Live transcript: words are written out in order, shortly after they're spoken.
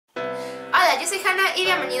Hola, yo soy Hanna y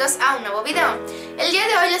bienvenidos a un nuevo video. El día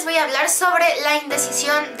de hoy les voy a hablar sobre la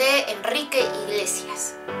indecisión de Enrique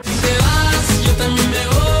Iglesias. Si te vas, yo también me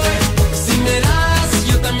voy. Si me das,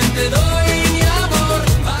 yo también te doy mi amor.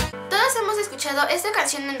 Todos hemos escuchado esta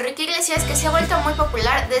canción de Enrique Iglesias que se ha vuelto muy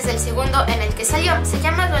popular desde el segundo en el que salió. Se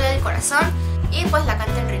llama Duele, Corazón y pues la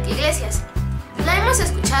canta Enrique Iglesias. La hemos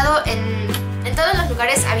escuchado en todos los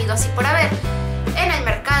lugares habidos y por haber. En el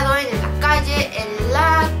mercado, en la calle, en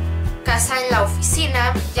la casa, en la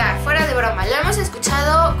oficina, ya fuera de broma. Lo hemos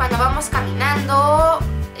escuchado cuando vamos caminando,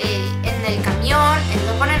 en el camión,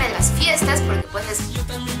 lo ponen en las fiestas porque pues es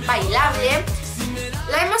bailable.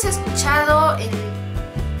 La hemos escuchado en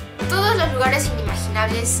todos los lugares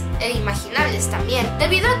inimaginables e imaginables también.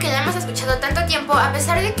 Debido a que la hemos escuchado tanto tiempo, a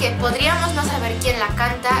pesar de que podríamos no saber quién la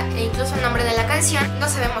canta e incluso el nombre de la canción, no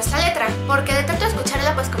sabemos la letra, porque de tanto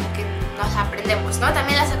escucharla pues como que nos la aprendemos, ¿no?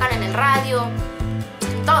 También la sacan en el radio,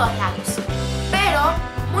 en todos lados. Pero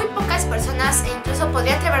muy pocas personas, e incluso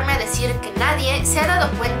podría atreverme a decir que nadie, se ha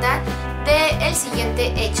dado cuenta del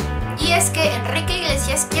siguiente hecho. Y es que Enrique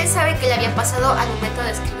Iglesias, quién sabe qué le había pasado al momento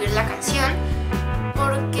de escribir la canción,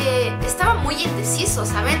 porque estaba muy indeciso,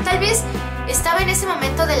 ¿saben? Tal vez estaba en ese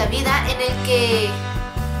momento de la vida en el que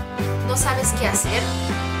no sabes qué hacer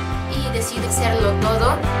y decides hacerlo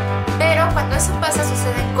todo, pero cuando eso pasa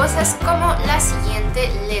suceden cosas como la siguiente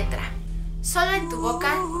letra. Solo en tu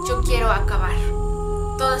boca yo quiero acabar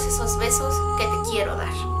todos esos besos que te quiero dar.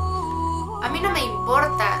 A mí no me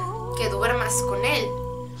importa que duermas con él,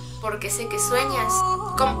 porque sé que sueñas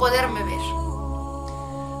con poderme ver.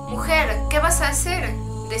 Mujer, ¿qué vas a hacer?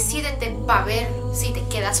 Decídete pa' ver si te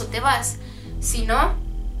quedas o te vas. Si no,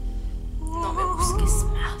 no me busques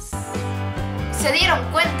más. ¿Se dieron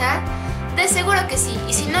cuenta? De seguro que sí.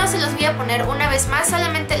 Y si no, se los voy a poner una vez más,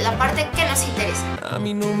 solamente la parte que nos interesa. A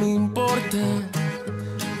mí no me importa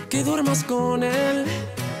que duermas con él.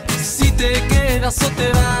 Si te quedas o te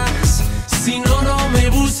vas. Si no, no me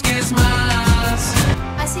busques más.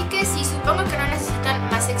 Así que sí, supongo que no necesitan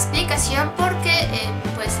más explicación porque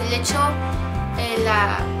pues el hecho,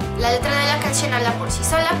 la letra de la canción habla por sí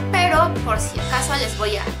sola, pero por si acaso les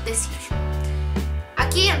voy a decir.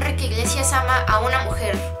 Aquí Enrique Iglesias ama a una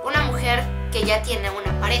mujer que ya tiene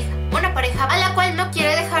una pareja a la cual no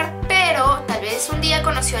quiere dejar, pero tal vez un día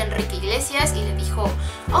conoció a Enrique Iglesias y le dijo,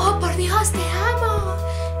 oh por Dios, te amo.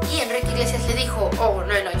 Y Enrique Iglesias le dijo, oh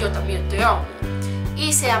nena, yo también te amo.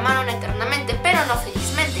 Y se amaron eternamente, pero no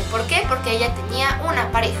felizmente. ¿Por qué? Porque ella tenía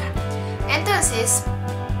una pareja. Entonces,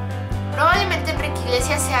 probablemente Enrique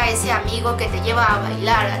Iglesias sea ese amigo que te lleva a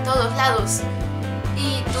bailar a todos lados.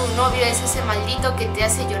 Y tu novio es ese maldito que te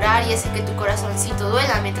hace llorar y hace que tu corazoncito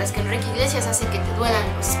duela, mientras que Enrique Iglesias hace que te duelan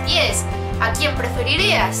los pies. ¿A quién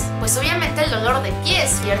preferirías? Pues obviamente el dolor de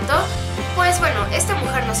pies, ¿cierto? Pues bueno, esta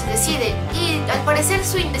mujer no se decide y al parecer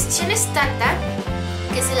su indecisión es tanta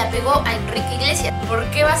que se la pegó a Enrique Iglesias. ¿Por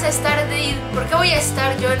qué voy a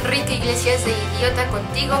estar yo, Enrique Iglesias, de idiota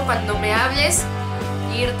contigo cuando me hables,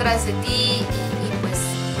 ir tras de ti y pues,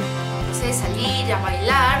 no sé, salir a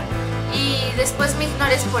bailar y después me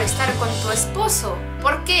ignores por estar con tu esposo?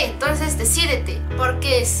 ¿Por qué? Entonces decídete,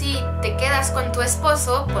 porque si te quedas con tu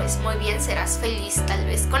esposo, pues muy bien, serás feliz tal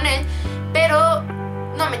vez con él, pero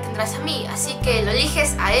no me tendrás a mí, así que lo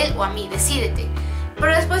eliges a él o a mí, decídete.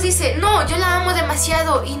 Pero después dice, no, yo la amo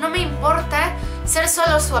demasiado y no me importa ser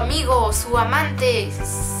solo su amigo o su amante.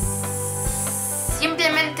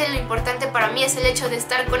 Simplemente lo importante para mí es el hecho de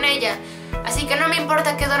estar con ella. Así que no me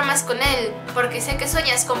importa que duermas con él, porque sé que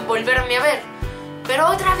sueñas con volverme a ver. Pero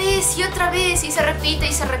otra vez, y se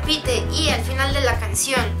repite, y al final de la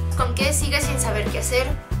canción, con que sigue sin saber qué hacer,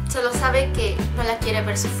 solo sabe que no la quiere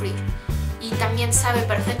ver sufrir. Y también sabe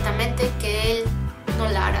perfectamente que él no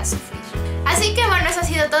la hará sufrir. Así que bueno, eso ha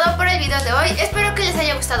sido todo por el video de hoy. Espero que les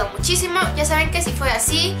haya gustado muchísimo. Ya saben que si fue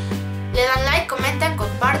así, le dan like, comentan,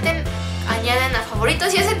 comparten, añaden a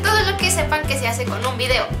favoritos y hacen todo lo que sepan que se hace con un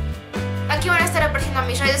video. Aquí van a estar apareciendo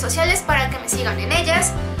mis redes sociales para que me sigan en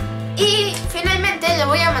ellas. Y finalmente le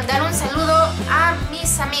voy a mandar un saludo a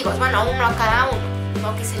mis amigos. Bueno, uno a cada uno,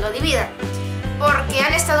 no que se lo dividan, porque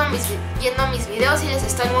han estado viendo mis videos y les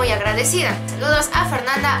estoy muy agradecida. Saludos a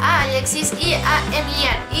Fernanda, a Alexis y a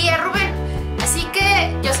Emiliano y a Rubén. Así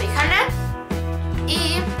que yo soy Hanna